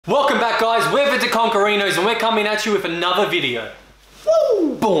Welcome back, guys. We're the DeConquerinoZ and we're coming at you with another video.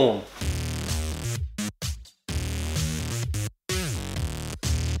 Woo! Boom!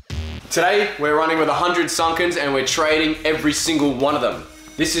 Today, we're running with 100 Sunkerns and we're trading every single one of them.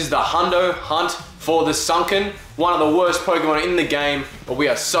 This is the Hundo Hunt for the Sunkern, one of the worst Pokemon in the game, but we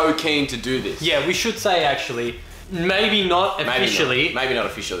are so keen to do this. Yeah, we should say actually, maybe not officially. Maybe not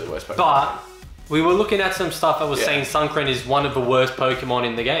officially the worst Pokemon. But we were looking at some stuff that was saying Sunkern is one of the worst Pokemon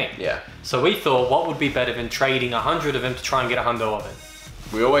in the game. Yeah. So we thought, what would be better than trading 100 of them to try and get a Hundo of it?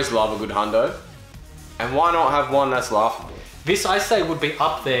 We always love a good Hundo. And why not have one that's laughable? This, I say, would be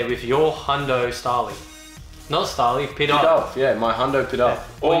up there with your Hundo Starly. Not Starly, Pidove. Pidove, yeah, my Hundo Pidove. Yeah.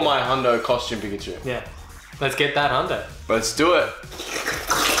 Or my Hundo costume Pikachu. Yeah. Let's get that Hundo. Let's do it.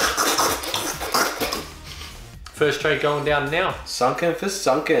 First trade going down now. Sunkern for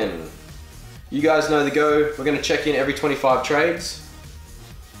Sunkern. You guys know the go. We're going to check in every 25 trades.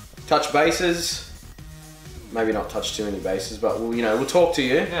 Touch bases. Maybe not touch too many bases, but we'll talk to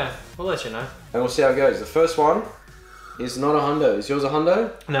you. Yeah, we'll let you know. And we'll see how it goes. The first one is not a Hundo. Is yours a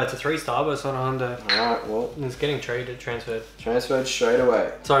Hundo? No, it's a 3-star, but it's not a Hundo. Alright, well. It's getting transferred. Transferred straight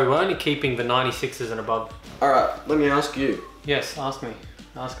away. Sorry, we're only keeping the 96s and above. Alright, let me ask you. Yes, ask me.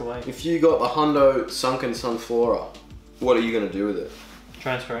 Ask away. If you got the Hundo Sunkern Sunflora, what are you going to do with it?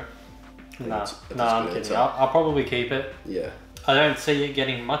 Transfer it. Nah, It's I'm good, kidding. I'll probably keep it. Yeah. I don't see it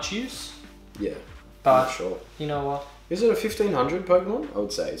getting much use. Yeah. But, I'm not sure. You know what? Is it a 1500 Pokemon? I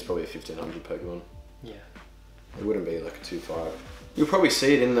would say it's probably a 1500 Pokemon. Yeah. It wouldn't be like a 2-5. You'll probably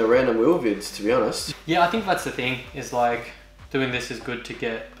see it in the random wheel vids, to be honest. Yeah, I think that's the thing, is like, doing this is good to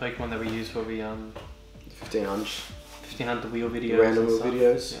get Pokemon that we use for the 1500 wheel videos. Random wheel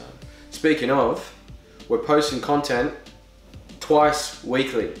videos. Yeah. Speaking of, we're posting content twice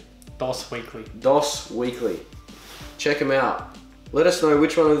weekly. DOS weekly. DOS weekly. Check them out. Let us know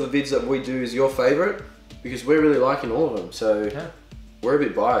which one of the vids that we do is your favorite, because we're really liking all of them. So yeah. We're a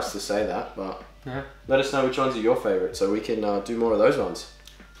bit biased to say that, but yeah. Let us know which ones are your favorite so we can do more of those ones.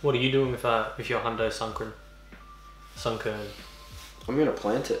 What are you doing with your Hundo Sunkern? I'm gonna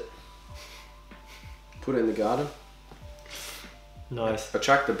plant it. Put it in the garden. Nice.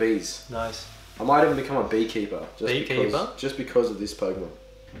 Attract the bees. Nice. I might even become a beekeeper. Just because of this Pokemon.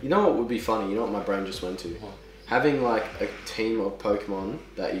 You know what would be funny? You know what my brain just went to? What? Having like a team of Pokemon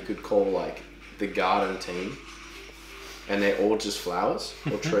that you could call like the garden team, and they're all just flowers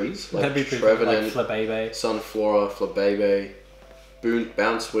or trees, like Trevenant, like Flabebe, Sunflora, Flabebe,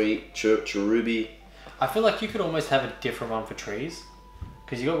 Bounsweet, Cherubi. I feel like you could almost have a different one for trees,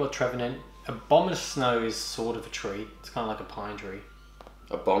 because you got what Trevenant. Abomasnow is sort of a tree. It's kind of like a pine tree.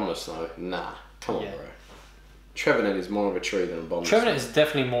 Abomasnow? Nah, come on, yeah. bro. Trevenant is more of a tree than Abomasnow. Trevenant is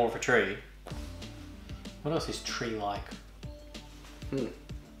definitely more of a tree. What else is tree-like?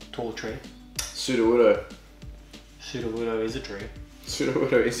 Tall tree. Sudowoodo. Sudowoodo is a tree.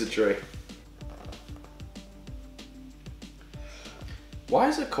 Sudowoodo is a tree. Why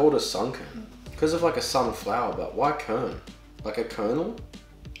is it called a Sunkern? Because of like a sunflower, but why kern? Like a kernel?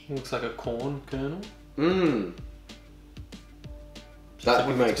 Looks like a corn kernel. Mmm. That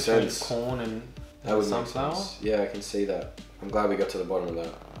would make sense. Corn and that would sunflower. Make sense. Yeah, I can see that. I'm glad we got to the bottom of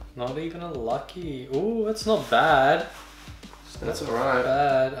that. Not even a lucky. Ooh, that's not bad. That's alright.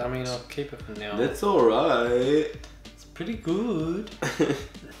 Bad. I mean, I'll keep it for now. That's alright. It's pretty good.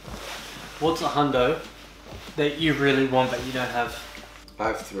 What's a Hundo that you really want but you don't have? I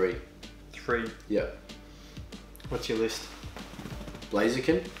have 3. 3. Yeah. What's your list?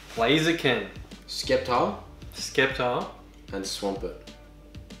 Blaziken. Blaziken. Sceptile. Sceptile. And Swampert.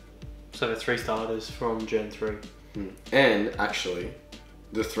 So the 3 starters from Gen 3. And actually,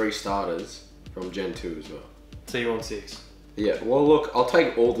 the 3 starters from Gen 2 as well. So you want 6? Yeah, well look, I'll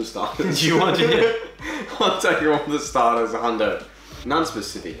take all the starters. You want to? I'll take all the starters, Hundo. None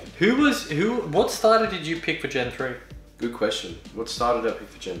specific. What starter did you pick for Gen 3? Good question. What starter did I pick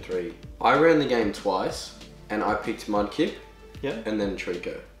for Gen 3? I ran the game twice, and I picked Mudkip. Yeah. And then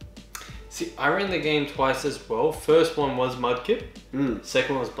Trico. See, I ran the game twice as well. First one was Mudkip.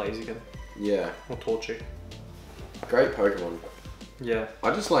 Second one was Blaziken. Yeah. Or Torchic. Great Pokemon. Yeah.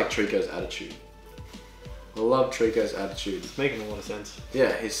 I just like Trico's attitude. I love Trico's attitude. It's making a lot of sense.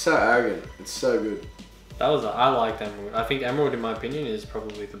 Yeah, he's so arrogant. It's so good. I liked Emerald. I think Emerald, in my opinion, is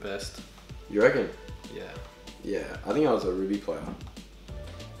probably the best. You reckon? Yeah. Yeah, I think I was a Ruby player.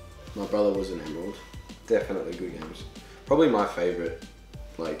 My brother was an Emerald. Definitely good games. Probably my favorite,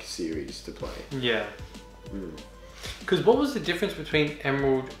 like, series to play. Yeah. Because what was the difference between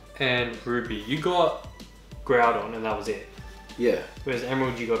Emerald and Ruby? You got Groudon and that was it. Yeah. Whereas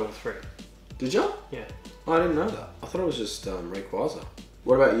Emerald, you got all 3. Did you? Yeah. Oh, I didn't know that. I thought it was just Rayquaza.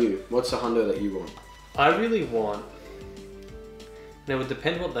 What about you? What's the hundo that you want? I really want. Now it would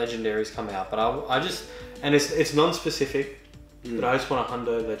depend what legendaries come out, but I just, and it's non-specific, but I just want a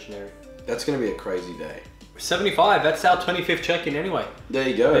Hundo legendary. That's gonna be a crazy day. 75. That's our 25th check-in anyway. There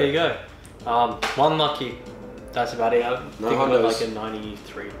you go. There you go. One lucky. That's about it. I think I got like a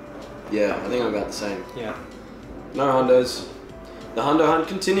 93. Yeah, I think I'm about the same. Yeah. No hundos. The hundo hunt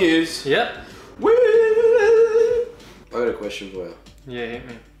continues. Yep. Woo! I got a question for you. Yeah, hit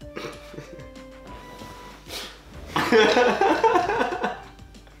me.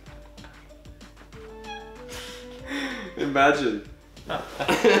 Imagine.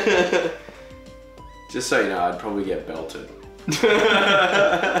 Just so you know, I'd probably get belted.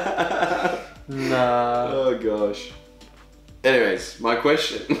 Nah. Oh gosh. Anyways, my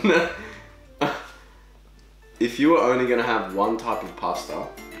question. If you were only gonna have one type of pasta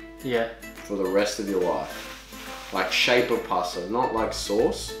Yeah. for the rest of your life, like shape of pasta, not like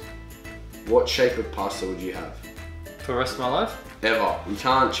sauce, what shape of pasta would you have? For the rest of my life? Ever. You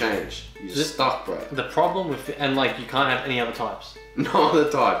can't change. You're stuck, bro. The problem with it, and like you can't have any other types. No other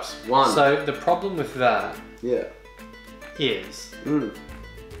types. One. So the problem with that Yeah. is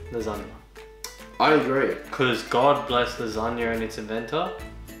lasagna. I agree. Because God bless lasagna and its inventor,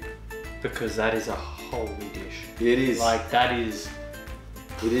 because that is a holy dish. It is. Like that is.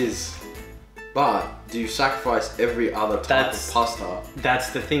 It is. But do you sacrifice every other type of pasta That's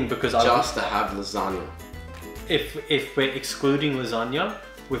the thing, because just to have lasagna? if we're excluding lasagna,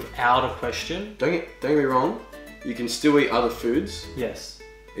 without a question, Don't get me wrong. You can still eat other foods. yes.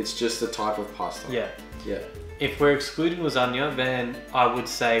 It's just the type of pasta. Yeah. Yeah. If we're excluding lasagna, then I would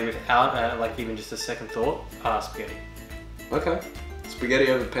say without like even just a second thought, spaghetti. Okay. Spaghetti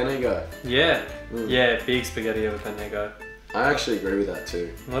over penne go. Yeah. Yeah, big spaghetti over penne go. I actually agree with that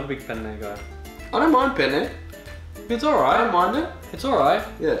too. I'm not a big penne guy. I don't mind penne. It's I don't alright. mind it. It's alright.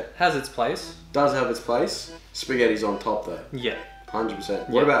 Yeah. Has its place. Does have its place. Spaghetti's on top though. Yeah. 100%.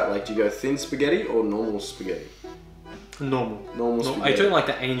 What about, like, do you go thin spaghetti or normal spaghetti? Normal. Normal spaghetti. Are you doing like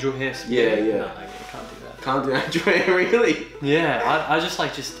the angel hair spaghetti? Yeah. No, I can't do that. Can't do that, really? Yeah, I just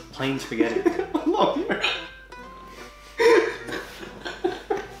like plain spaghetti. I love you.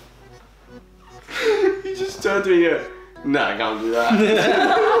 You just turned to me and go, no, I can't do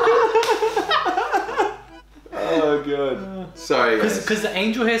that. Oh, God. Sorry, guys. Because the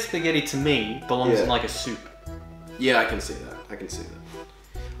angel hair spaghetti to me belongs in like a soup. Yeah, I can see that. I can see that.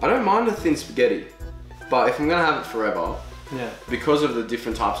 I don't mind the thin spaghetti, but if I'm going to have it forever, because of the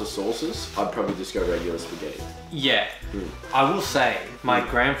different types of sauces, I'd probably just go regular spaghetti. Yeah. I will say, my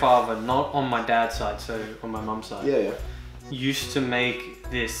grandfather, not on my dad's side, so on my mum's side, used to make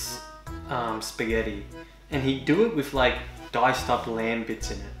this spaghetti, and he'd do it with like diced up lamb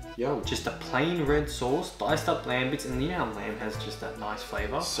bits in it. Yum. Just a plain red sauce, diced up lamb bits, and you know how lamb has just that nice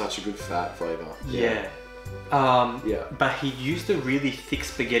flavour? Such a good fat flavour. Yeah. But he used a really thick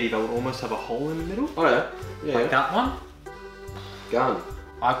spaghetti that would almost have a hole in the middle. Oh yeah? Yeah. Like that one. Gun.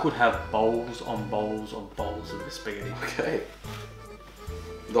 I could have bowls on bowls on bowls of this spaghetti. Okay.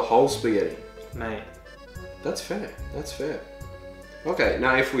 The whole spaghetti. Mate. That's fair. That's fair. Okay,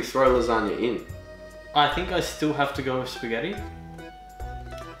 now if we throw lasagna in. I think I still have to go with spaghetti.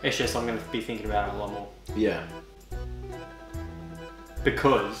 It's just I'm going to be thinking about it a lot more. Yeah.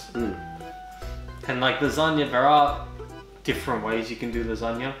 Because, and like lasagna, there are different ways you can do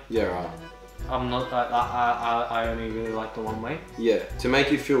lasagna. Yeah, right. I'm not, I only really like the one way. Yeah, to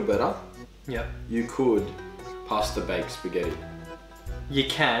make you feel better, Yep. you could pasta bake spaghetti. You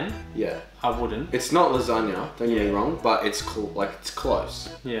can. Yeah. I wouldn't. It's not lasagna, don't get me wrong, but it's it's close.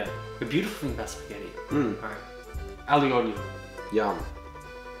 Yeah. The beautiful thing about spaghetti. Mm. Aglio olio. Yum.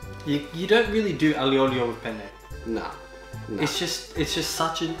 You don't really do aglio olio with penne. Nah. It's just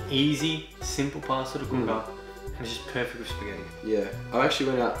such an easy, simple pasta to cook up, and it's just perfect with spaghetti. Yeah. I actually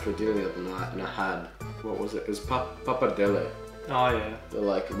went out for dinner the other night and I had, what was it? It was pappardelle. Oh yeah. They're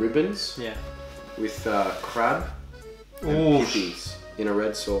like ribbons Yeah. with crab and pippies in a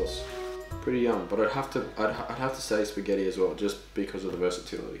red sauce. Pretty yum, but I'd have to say spaghetti as well, just because of the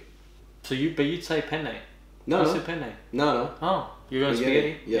versatility. So you'd say penne? No, You no. said penne? No. Oh, you're going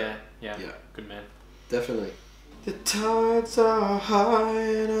spaghetti? Yeah. Yeah. Good man. Definitely. The tides are high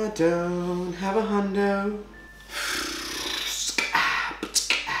and I don't have a hundo.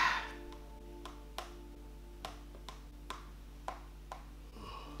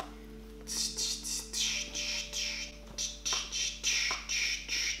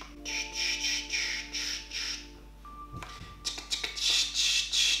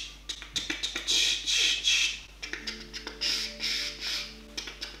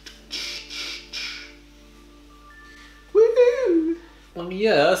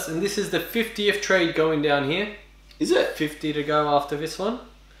 Yes, and this is the 50th trade going down here. Is it? 50 to go after this one.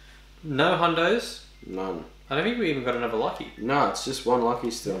 No hundos. None. I don't think we even got another lucky. No, it's just one lucky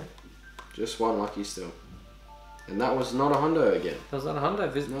still. Yeah. Just one lucky still. And that was not a hundo again. That was not a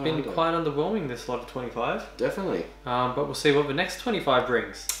hundo. It's been quite underwhelming, this lot of 25. Definitely. But we'll see what the next 25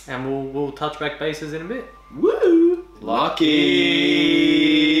 brings. And we'll touch back bases in a bit. Woo! Lucky!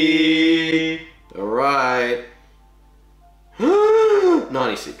 Alright.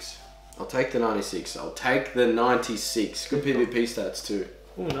 96. I'll take the 96. I'll take the 96. Good PvP stats too.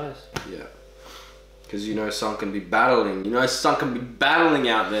 Oh, nice. Yeah. Because you know Sunken be battling. You know Sunken be battling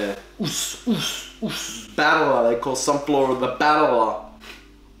out there. Oos, oos, oos. Battler. They call Sunflora the battler.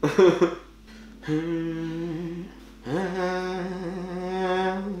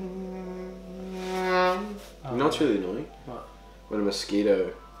 You know what's really annoying? What? When a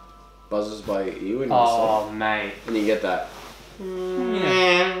mosquito buzzes by your ear when you're asleep. Mate. And you get that.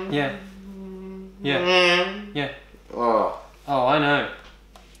 Yeah. Oh, I know.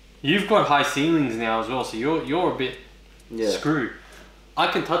 You've got high ceilings now as well, so you're a bit screwed. I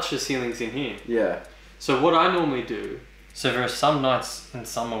can touch the ceilings in here. Yeah. So what I normally do, so there are some nights in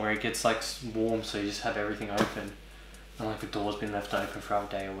summer where it gets like warm, so you just have everything open, and like the door's been left open for a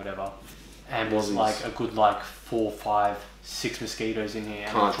day or whatever, and there's like a good like 4, 5, 6 mosquitoes in here,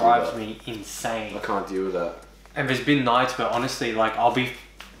 and it drives me insane. I can't deal with that. And there's been nights where honestly, like I'll be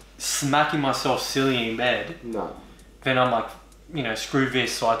smacking myself silly in bed. No. Then I'm like, you know, screw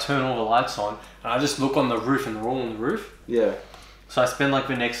this, so I turn all the lights on, and I just look on the roof, and they're all on the roof. Yeah. So I spend like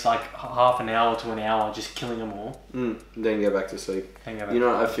the next like half an hour to an hour just killing them all. Then go back to sleep. You know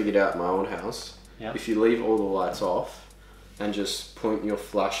what I figured out in my old house? Yeah. If you leave all the lights off and just point your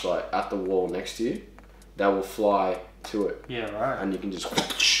flashlight at the wall next to you, that will fly to it. Yeah, right. And you can just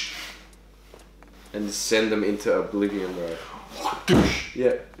and send them into oblivion, bro.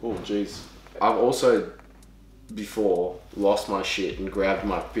 Yeah. Oh, jeez. I've also before lost my shit and grabbed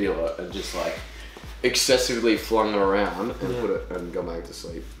my feeler and just like excessively flung it around and put it and go back to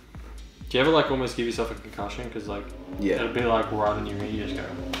sleep. Do you ever like almost give yourself a concussion? Because like it'll be like right in your ear, you just go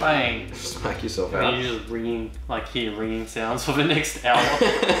bang, smack yourself out. And you just ringing, like hear ringing sounds for the next hour.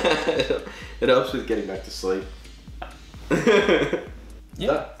 It helps with getting back to sleep.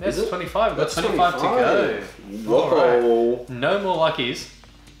 Yeah, that's 25. That's 25 to go. Whoa. Right. No more luckies.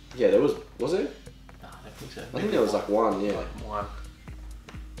 Yeah, there was it? No, I don't think so. I think there was like one, yeah. Like one.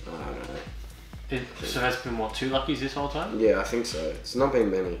 I don't know. So that's been what, 2 luckies this whole time? Yeah, I think so. It's not been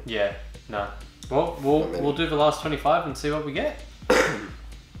many. Yeah, no. Well, we'll do the last 25 and see what we get.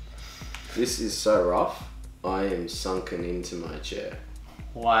 This is so rough. I am sunken into my chair.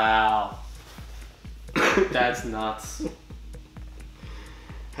 Wow. That's nuts.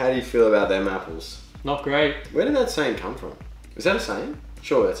 How do you feel about them apples? Not great. Where did that saying come from? Is that a saying?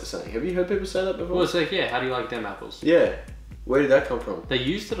 Sure, that's a saying. Have you heard people say that before? Well, it's like, yeah, how do you like them apples? Yeah. Where did that come from? They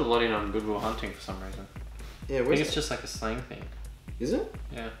used it a lot in Good Will Hunting for some reason. Yeah, I think it's just like a slang thing. Is it?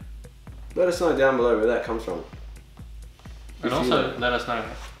 Yeah. Let us know down below where that comes from. And also let us know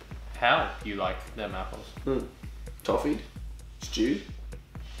how you like them apples. Toffeed, stewed,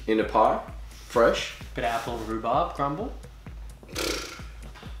 in a pie, fresh. Bit of apple rhubarb crumble.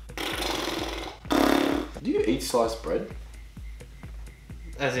 Do you eat sliced bread?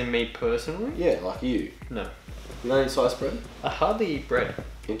 As in me personally? Yeah, like you. No. You don't eat sliced bread? I hardly eat bread.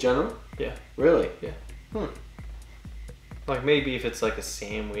 In general? Yeah. Really? Yeah. Like maybe if it's like a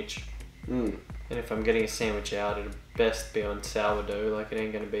sandwich. And if I'm getting a sandwich out, it'll best be on sourdough. Like it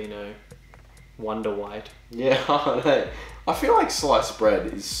ain't gonna be no Wonder White. Yeah, I feel like sliced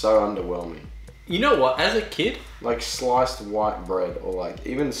bread is so underwhelming. You know what? As a kid, like sliced white bread or like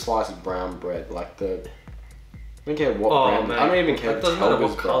even sliced brown bread, like the. I don't care what brand. Mate, I don't even care. It doesn't matter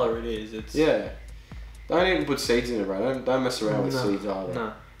what colour it is. It's Don't even put seeds in it, bro. Don't mess around with seeds either.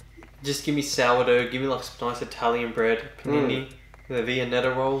 No. Just give me sourdough. Give me like some nice Italian bread, panini, the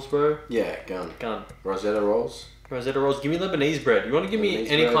Viennetta rolls, bro. Yeah, gun. Rosetta rolls. Rosetta rolls. Give me Lebanese bread. You want to give me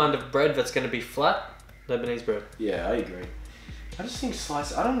any kind of bread that's going to be flat? Lebanese bread. Yeah, I agree. I just think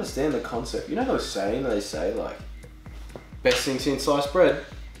sliced. I don't understand the concept. You know those saying they say like, best thing since sliced bread.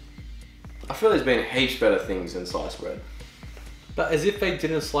 I feel there's been heaps better things than sliced bread. But as if they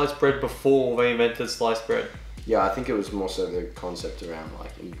didn't slice bread before they invented sliced bread. Yeah, I think it was more so the concept around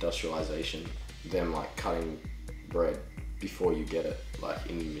like industrialization, them like cutting bread before you get it, like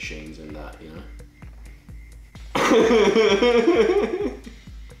in machines and that, you know.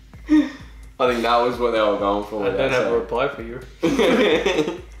 I think that was what they were going for. I don't have a reply for you.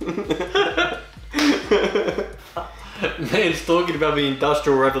 Man's talking about the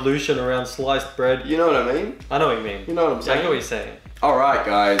industrial revolution around sliced bread. You know what I mean? I know what you mean. You know what I'm saying? I know what you're saying. Alright,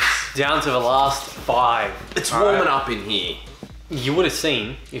 guys. Down to the last 5. It's warming up in here. You would have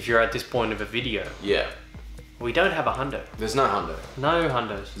seen, if you're at this point of a video, Yeah. we don't have a hundo. There's no hundo. No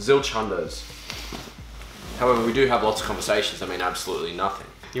hundos. Zilch hundos. However, we do have lots of conversations that mean absolutely nothing.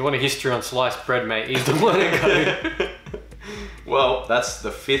 You want a history on sliced bread, mate? He's the one to go. Well, that's the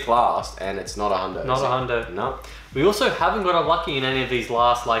 5th last, and it's not a hundo. Not a hundo. No. We also haven't got a lucky in any of these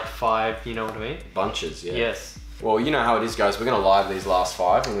last like 5, you know what I mean? Bunches, yeah. Yes. Well, you know how it is, guys. We're going to live these last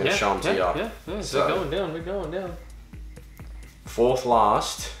 5, and we're going to show them to you. Yeah. So, we're going down, we're going down. 4th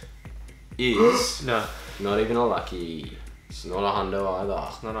last is... No. Not even a lucky. It's not a hundo either.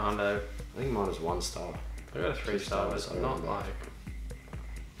 It's not a hundo. I think mine is 1 star. I got a 3 star, but it's not like...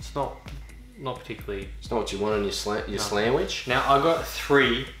 It's not particularly... It's not what you want on your sandwich? Now, I got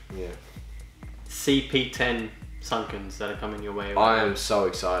 3 Yeah. CP10 Sunkens that are coming your way. I am so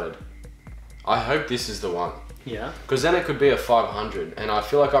excited. I hope this is the one. Yeah. Because then it could be a 500, and I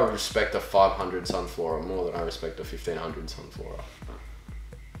feel like I respect a 500 Sunflora more than I respect a 1500 Sunflora.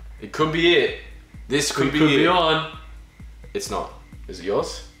 It could be it. This could be on. It's not. Is it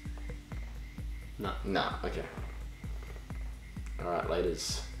yours? No. Nah, okay. Alright,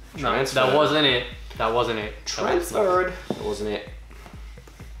 laters. No, that wasn't it. That wasn't it. Transferred. That wasn't it.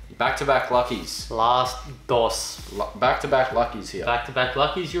 Back-to-back luckies. Last dos. Back-to-back luckies here. Back-to-back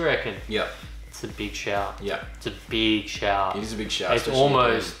luckies, you reckon? Yep. It's a big shout. Yeah. It's a big shout. It is a big shout. It's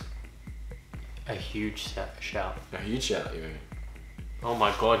almost a huge shout. A huge shout, you mean? Oh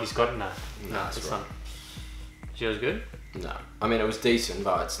my god, he's got it now. No, it's not. Is yours good? No. I mean, it was decent,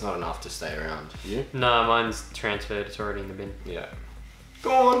 but it's not enough to stay around. You? No, mine's transferred. It's already in the bin. Yeah.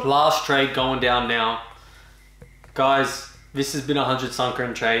 Go on. Last trade going down now. Guys, this has been 100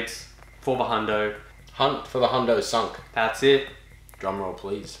 Sunkern trades for the hundo. Hunt for the hundo sunk. That's it. Drum roll,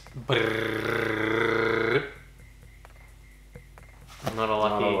 please. Brrrr. Not a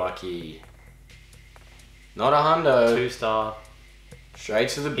lucky. Not a lucky. Not a hundo. 2 star. Straight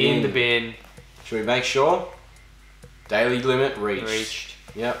to the bin. In the bin. Should we make sure? Daily limit reached.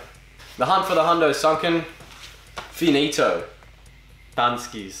 Yep. The hunt for the hundo sunken. Finito.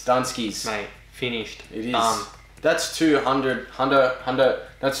 Dunskies. Mate. Finished. It is. That's 200. Hundo.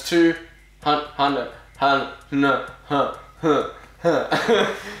 That's 200.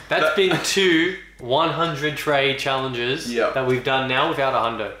 That's been 2 100 trade challenges that we've done now without a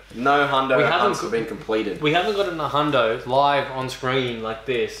hundo. No hundo hunts have been completed. We haven't gotten a hundo live on screen like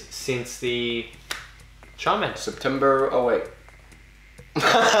this since the Charmander. September 08.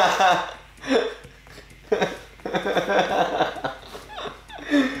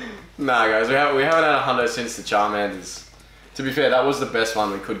 Nah, guys, we haven't had a hundo since the Charmanders. To be fair, that was the best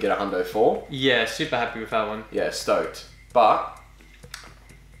one we could get a hundo for. Yeah, super happy with that one. Yeah, stoked. But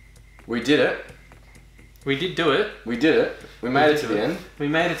we did it. We did do it. We did it. We made it to the end. We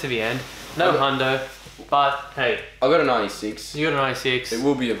made it to the end. No hundo, but hey. I got a 96. You got a 96. It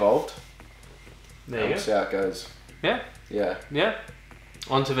will be evolved. There you go. We'll see how it goes. Yeah. Yeah. Yeah.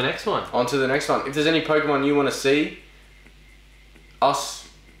 On to the next one. On to the next one. If there's any Pokemon you want to see us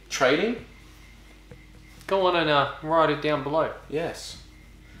trading, go on and write it down below. yes.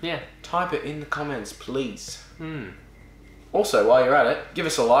 Yeah. Type it in the comments, please. Hmm. Also, while you're at it, give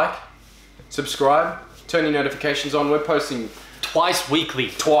us a like, subscribe, turn your notifications on. We're posting twice weekly.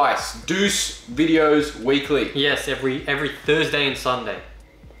 Twice. Deuce videos weekly. Yes, every Thursday and Sunday.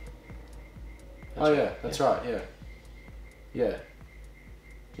 That's right, yeah. Yeah.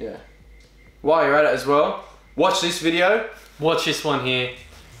 Yeah. While you're at it as well, watch this video. Watch this one here.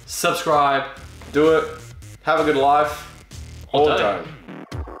 Subscribe. Do it. Have a good life. Or don't.